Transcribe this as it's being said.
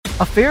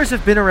Affairs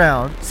have been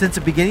around since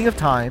the beginning of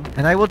time,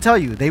 and I will tell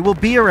you, they will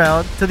be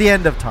around to the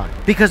end of time.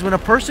 Because when a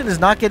person is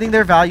not getting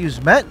their values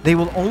met, they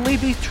will only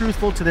be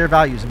truthful to their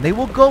values, and they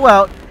will go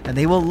out and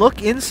they will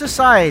look in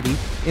society,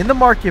 in the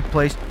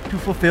marketplace, to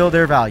fulfill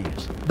their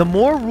values. The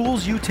more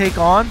rules you take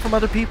on from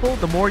other people,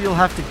 the more you'll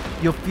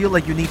feel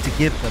like you need to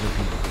give to other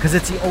people. Because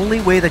it's the only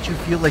way that you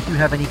feel like you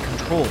have any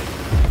control.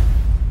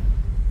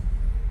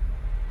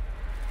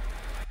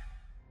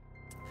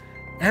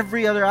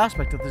 Every other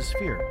aspect of this is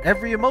fear.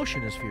 Every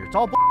emotion is fear. It's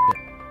all bullshit.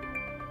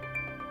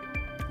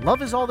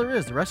 Love is all there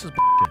is. The rest is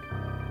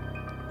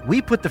bullshit.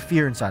 We put the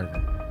fear inside of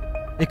it.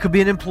 It could be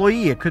an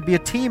employee. It could be a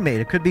teammate.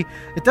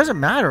 It doesn't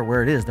matter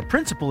where it is. The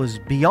principle is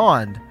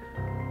beyond.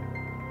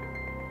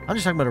 I'm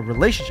just talking about a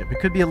relationship. It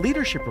could be a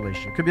leadership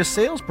relationship. It could be a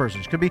salesperson.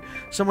 It could be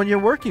someone you're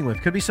working with.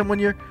 It could be someone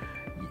you're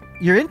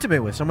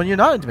intimate with. Someone you're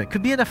not intimate. It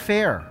could be an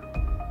affair.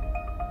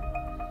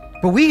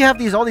 But we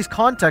have all these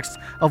contexts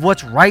of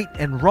what's right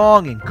and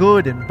wrong and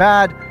good and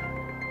bad.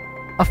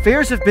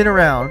 Affairs have been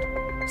around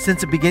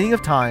since the beginning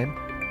of time,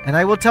 and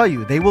I will tell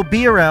you, they will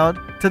be around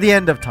to the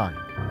end of time.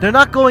 They're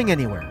not going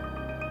anywhere.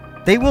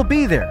 They will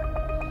be there.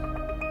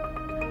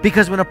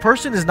 Because when a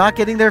person is not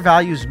getting their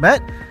values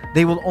met,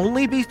 they will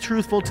only be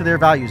truthful to their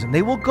values, and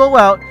they will go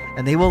out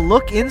and they will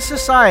look in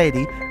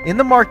society, in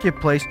the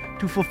marketplace,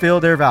 to fulfill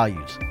their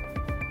values.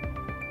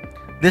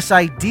 This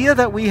idea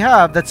that we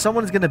have that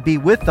someone is going to be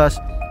with us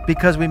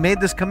because we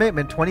made this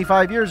commitment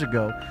 25 years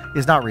ago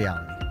is not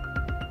reality.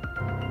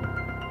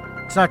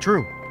 It's not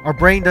true. Our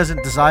brain is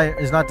not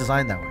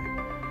designed that way.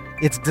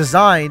 It's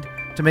designed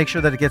to make sure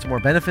that it gets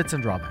more benefits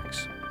and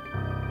drawbacks.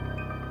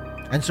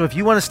 And so if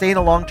you want to stay in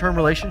a long-term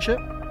relationship,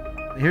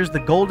 here's the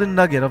golden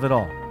nugget of it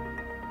all.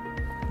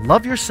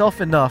 Love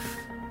yourself enough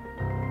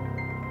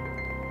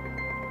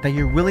that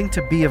you're willing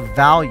to be of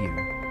value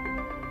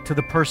to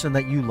the person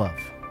that you love.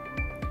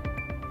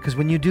 Because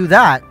when you do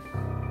that,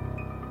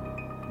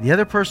 the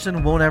other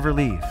person won't ever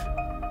leave.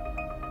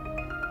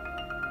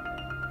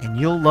 And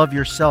you'll love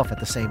yourself at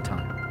the same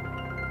time.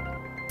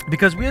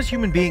 Because we as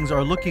human beings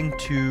are looking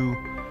to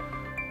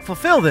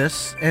fulfill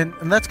this, and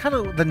that's kind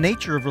of the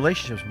nature of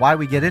relationships, why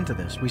we get into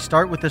this. We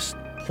start with this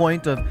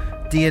point of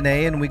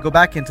DNA, and we go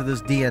back into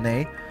this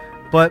DNA,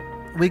 but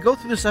we go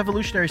through this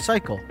evolutionary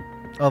cycle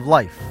of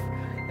life,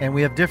 and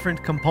we have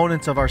different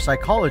components of our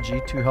psychology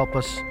to help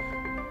us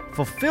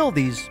fulfill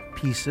these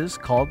pieces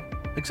called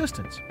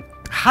existence.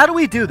 How do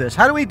we do this?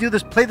 How do we do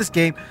this? Play this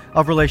game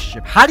of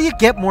relationship. How do you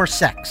get more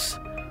sex?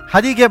 How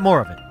do you get more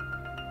of it?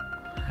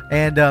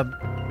 And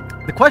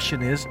the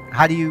question is,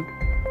 how do you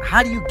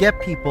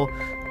get people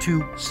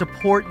to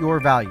support your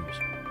values?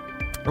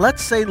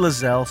 Let's say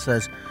Lizelle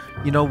says,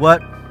 you know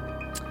what?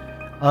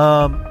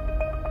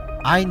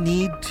 I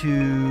need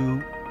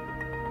to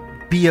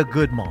be a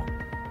good mom.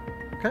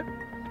 Okay?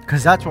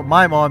 Because that's what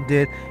my mom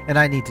did, and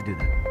I need to do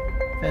that.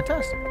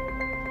 Fantastic.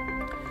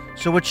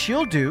 So what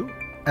she'll do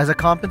as a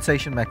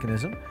compensation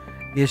mechanism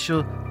is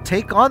she'll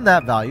take on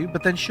that value,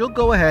 but then she'll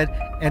go ahead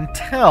and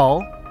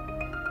tell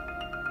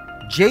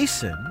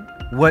Jason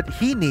what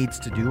he needs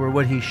to do or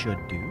what he should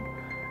do,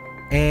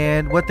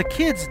 and what the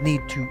kids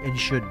need to and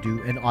should do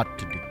and ought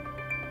to do.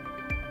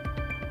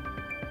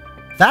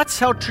 That's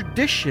how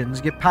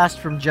traditions get passed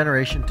from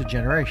generation to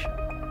generation.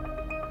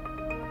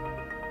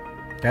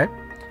 Okay?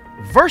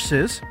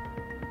 Versus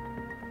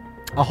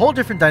a whole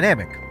different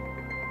dynamic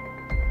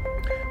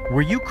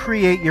where you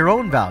create your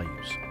own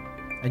values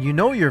and you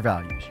know your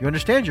values, you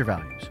understand your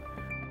values.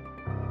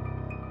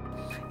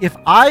 If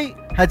I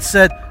had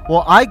said,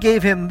 well, I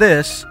gave him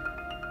this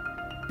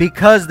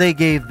because they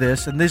gave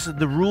this, and this is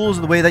the rules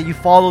of the way that you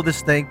follow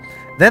this thing,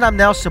 then I'm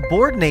now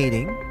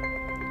subordinating,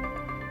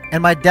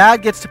 and my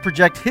dad gets to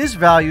project his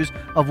values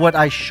of what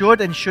I should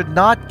and should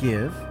not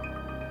give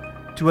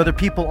to other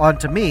people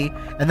onto me,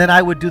 and then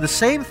I would do the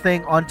same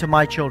thing onto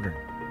my children.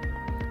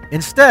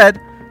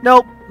 Instead,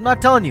 nope, I'm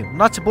not telling you. I'm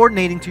not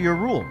subordinating to your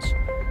rules.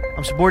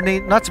 I'm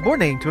not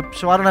subordinating to it,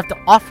 so I don't have to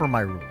offer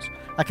my rules.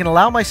 I can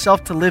allow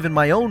myself to live in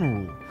my own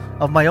rule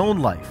of my own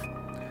life.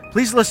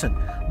 Please listen.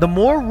 The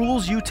more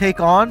rules you take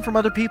on from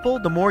other people,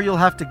 the more you'll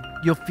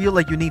feel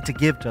like you need to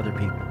give to other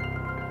people.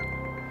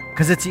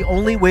 Because it's the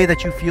only way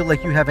that you feel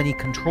like you have any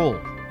control.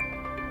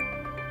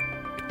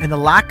 And the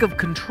lack of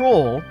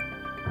control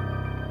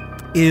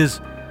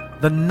is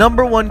the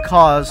number one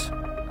cause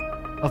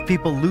of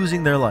people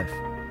losing their life.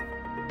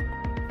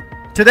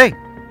 Today,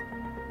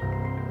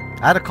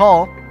 I had a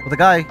call with a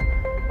guy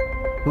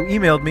who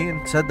emailed me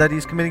and said that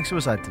he's committing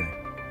suicide today.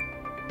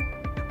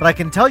 But I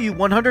can tell you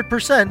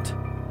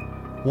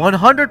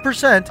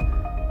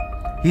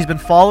 100%, he's been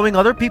following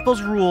other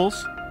people's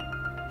rules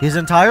his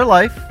entire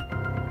life,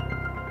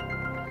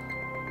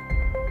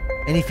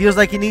 and he feels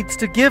like he needs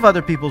to give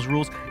other people's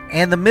rules,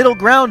 and the middle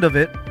ground of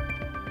it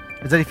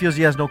is that he feels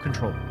he has no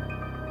control.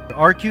 The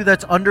RQ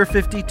that's under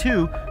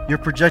 52, you're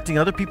projecting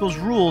other people's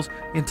rules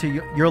into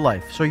your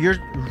life. So your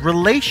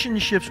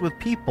relationships with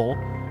people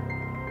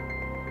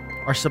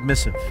are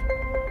submissive.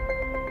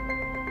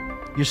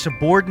 You're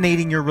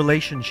subordinating your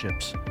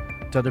relationships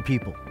to other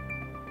people.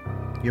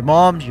 Your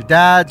moms, your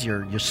dads,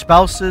 your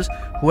spouses,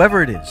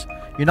 whoever it is.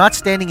 You're not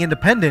standing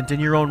independent in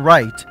your own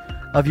right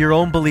of your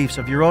own beliefs,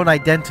 of your own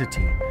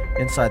identity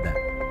inside that.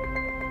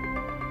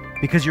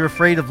 Because you're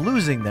afraid of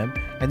losing them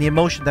and the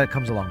emotion that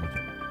comes along with it.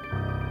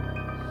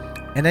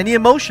 And any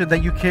emotion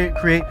that you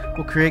create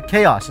will create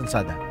chaos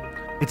inside that.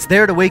 It's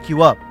there to wake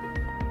you up.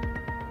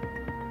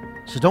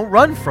 So don't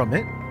run from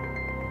it.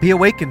 Be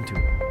awakened to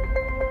it.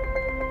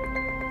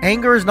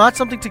 Anger is not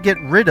something to get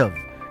rid of.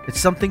 It's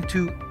something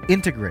to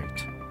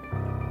integrate.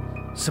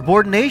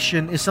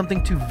 Subordination is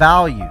something to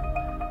value.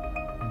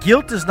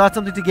 Guilt is not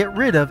something to get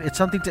rid of. It's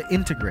something to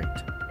integrate.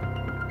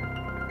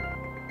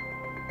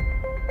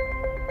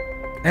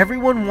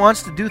 Everyone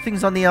wants to do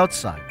things on the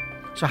outside.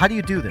 So how do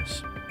you do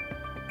this?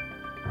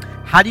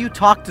 How do you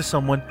talk to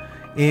someone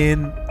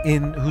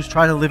who's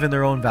trying to live in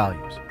their own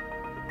values?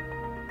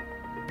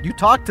 You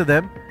talk to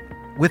them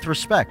with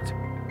respect.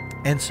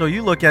 And so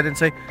you look at it and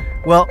say,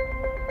 well,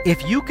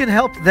 if you can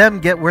help them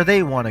get where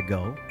they want to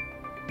go,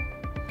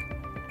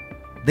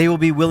 they will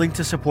be willing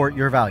to support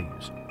your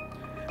values.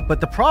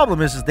 But the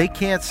problem is they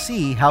can't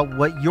see how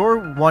what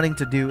you're wanting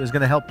to do is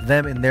going to help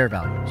them in their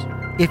values.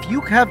 If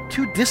you have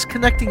two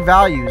disconnecting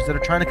values that are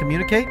trying to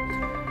communicate,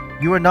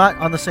 you are not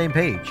on the same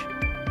page.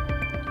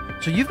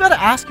 So you've got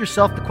to ask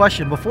yourself the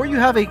question before you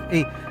have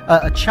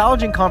a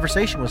challenging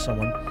conversation with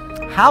someone,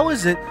 how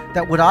is it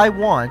that what I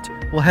want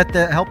will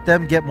help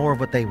them get more of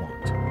what they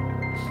want?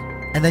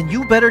 And then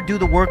you better do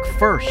the work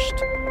first.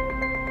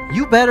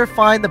 You better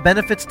find the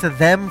benefits to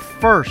them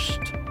first.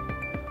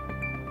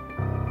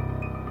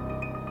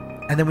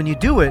 And then when you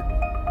do it,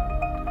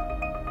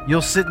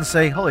 you'll sit and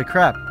say, holy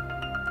crap.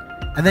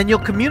 And then you'll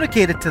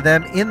communicate it to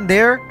them in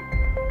their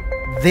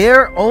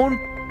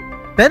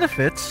own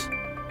benefits,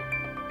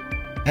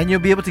 and you'll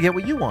be able to get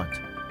what you want.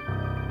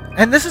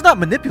 And this is not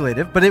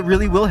manipulative, but it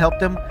really will help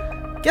them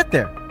get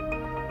there.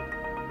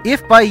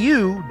 If by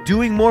you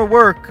doing more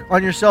work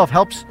on yourself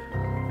helps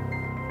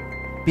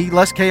be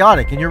less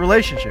chaotic in your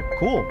relationship,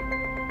 cool.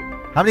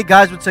 How many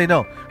guys would say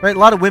no? Right? A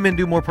lot of women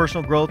do more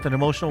personal growth and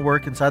emotional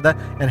work inside that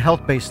and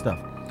health-based stuff.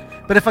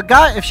 But if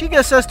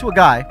says to a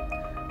guy,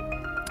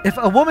 if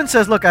a woman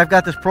says, look, I've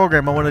got this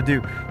program I want to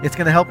do. It's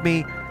going to help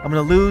me. I'm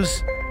going to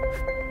lose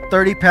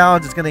 30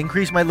 pounds. It's going to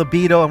increase my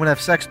libido. I'm going to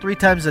have sex 3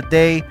 times a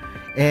day.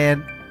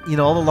 And,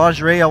 all the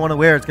lingerie I want to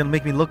wear, it's going to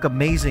make me look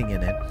amazing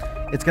in it.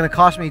 It's going to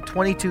cost me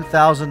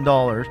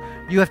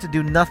 $22,000. You have to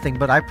do nothing,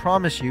 but I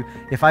promise you,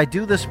 if I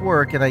do this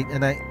work and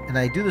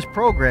I do this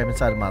program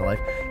inside of my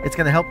life, it's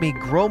going to help me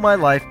grow my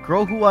life,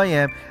 grow who I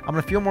am. I'm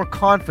going to feel more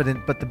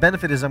confident, but the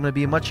benefit is I'm going to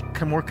be a much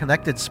more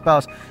connected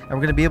spouse, and we're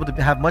going to be able to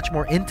have much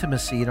more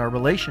intimacy in our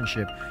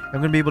relationship. And we're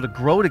going to be able to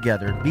grow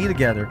together and be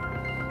together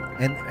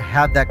and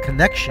have that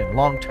connection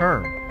long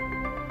term.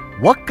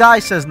 What guy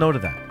says no to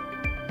that?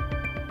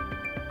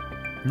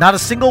 Not a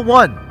single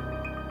one.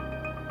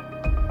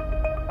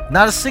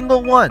 Not a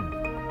single one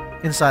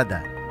inside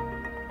that.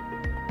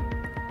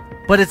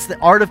 But it's the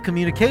art of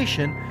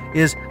communication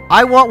is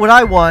I want what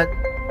I want,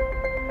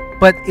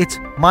 but it's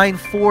mine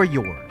for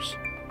yours.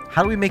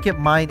 How do we make it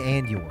mine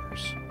and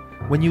yours?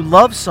 When you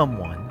love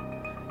someone,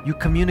 you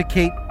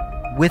communicate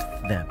with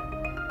them.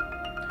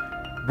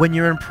 When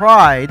you're in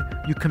pride,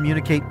 you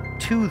communicate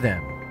to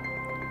them.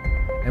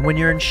 And when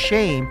you're in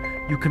shame,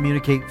 you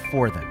communicate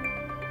for them.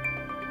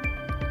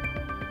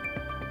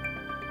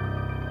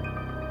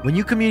 When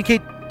you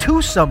communicate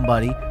to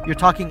somebody, you're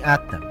talking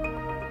at them.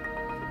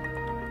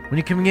 When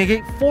you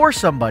communicate for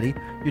somebody,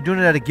 you're doing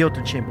it out of guilt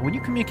and shame. But when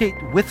you communicate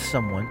with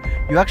someone,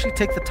 you actually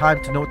take the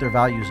time to know what their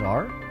values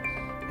are,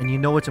 and you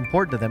know what's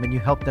important to them, and you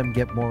help them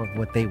get more of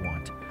what they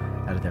want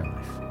out of their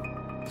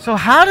life. So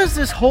how does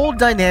this whole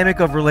dynamic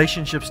of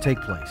relationships take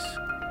place?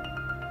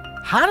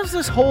 How does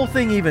this whole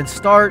thing even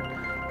start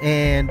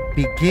and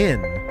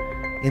begin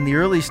in the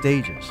early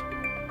stages?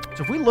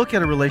 So if we look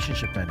at a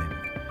relationship dynamic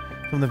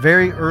from the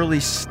very early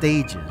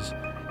stages,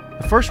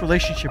 the first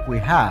relationship we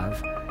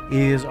have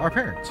is our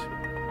parents,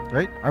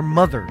 right? Our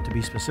mother, to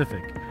be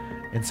specific,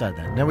 inside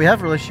that. Now, we have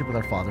a relationship with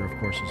our father, of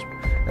course,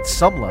 at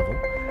some level,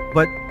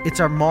 but it's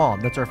our mom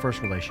that's our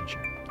first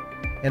relationship.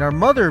 And our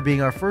mother,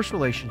 being our first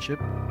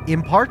relationship,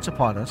 imparts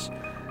upon us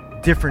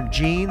different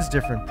genes,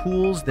 different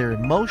pools, their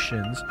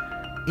emotions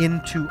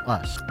into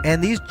us.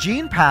 And these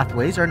gene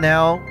pathways are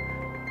now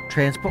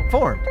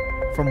transformed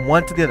from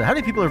one to the other. How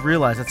many people have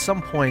realized at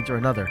some point or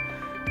another,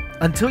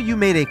 until you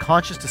made a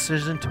conscious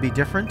decision to be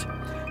different,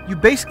 you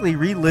basically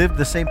relived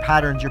the same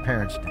patterns your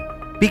parents did?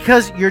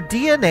 Because your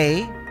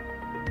DNA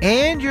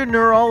and your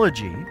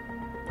neurology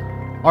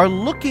are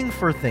looking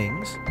for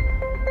things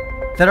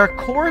that are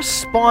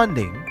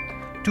corresponding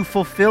to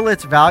fulfill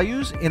its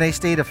values in a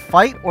state of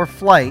fight or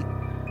flight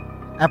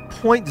at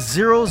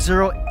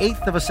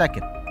 0.008 of a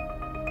second.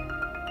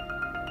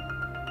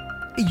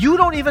 You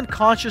don't even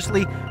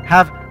consciously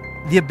have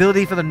the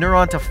ability for the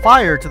neuron to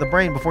fire to the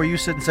brain before you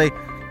sit and say,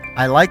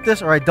 I like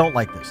this or I don't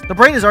like this. The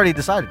brain has already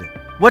decided it.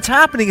 What's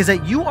happening is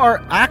that you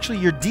are actually,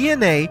 your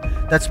DNA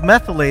that's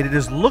methylated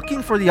is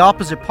looking for the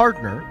opposite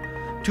partner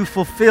to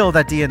fulfill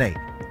that DNA.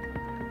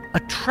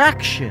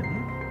 Attraction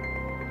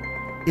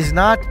is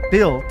not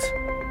built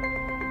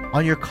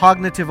on your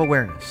cognitive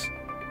awareness.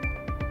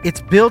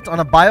 It's built on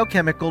a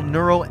biochemical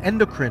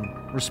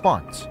neuroendocrine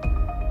response.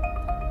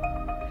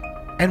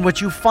 And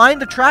what you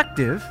find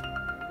attractive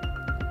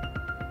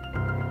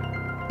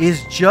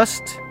is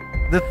just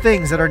the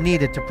things that are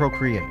needed to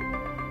procreate.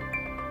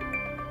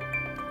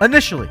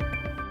 Initially,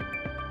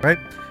 right?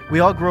 We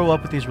all grow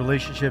up with these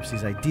relationships,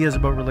 these ideas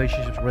about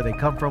relationships, where they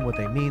come from, what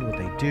they mean, what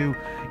they do,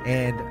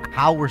 and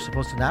how we're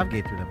supposed to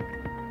navigate through them.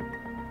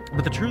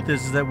 But the truth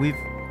is that we've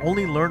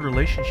only learned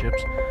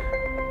relationships,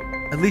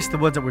 at least the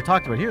ones that we're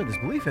talking about here, this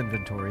belief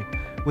inventory,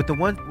 with the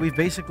ones we've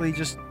basically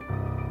just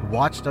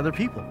watched other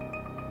people.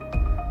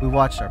 We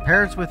watched our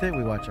parents with it,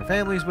 we watched our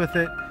families with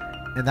it,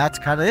 and that's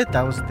kind of it.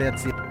 That's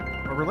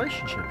our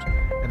relationships,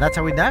 and that's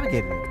how we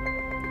navigated it.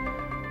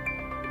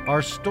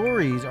 Our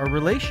stories, our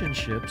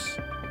relationships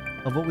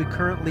of what we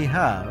currently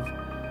have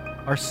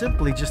are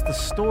simply just the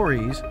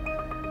stories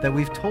that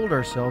we've told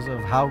ourselves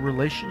of how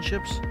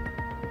relationships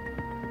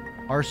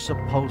are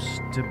supposed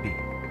to be.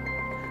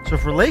 So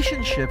if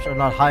relationships are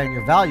not high on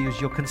your values,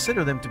 you'll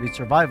consider them to be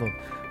survival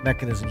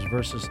mechanisms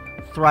versus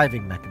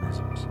thriving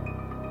mechanisms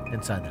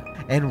inside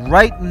that. And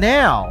right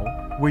now,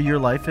 where your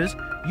life is,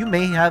 you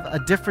may have a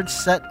different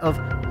set of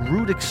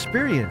root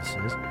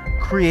experiences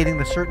creating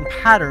the certain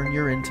pattern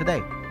you're in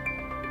today.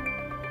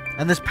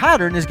 And this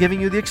pattern is giving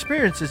you the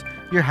experiences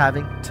you're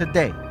having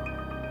today.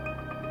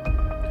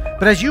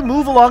 But as you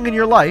move along in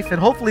your life, and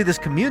hopefully this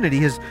community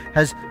has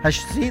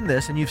seen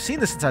this, and you've seen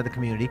this inside the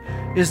community,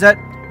 is that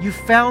you've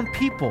found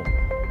people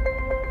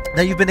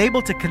that you've been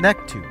able to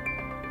connect to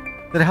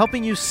that are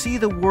helping you see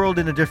the world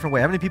in a different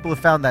way. How many people have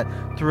found that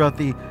throughout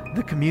the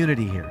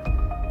community here?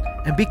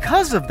 And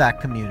because of that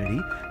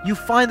community, you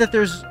find that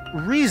there's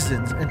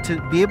reasons and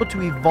to be able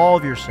to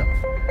evolve yourself.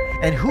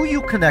 And who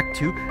you connect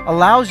to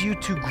allows you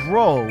to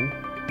grow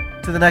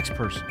to the next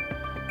person,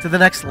 to the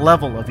next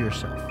level of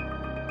yourself.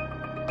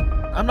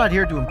 I'm not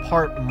here to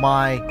impart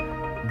my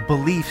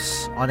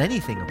beliefs on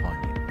anything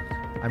upon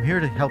you. I'm here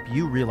to help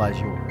you realize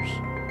yours.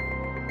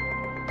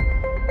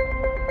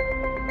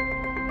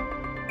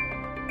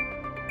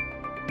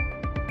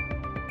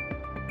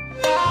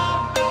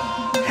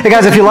 Hey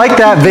guys, if you like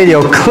that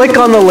video, click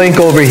on the link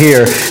over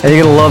here and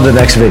you're going to love the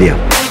next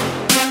video.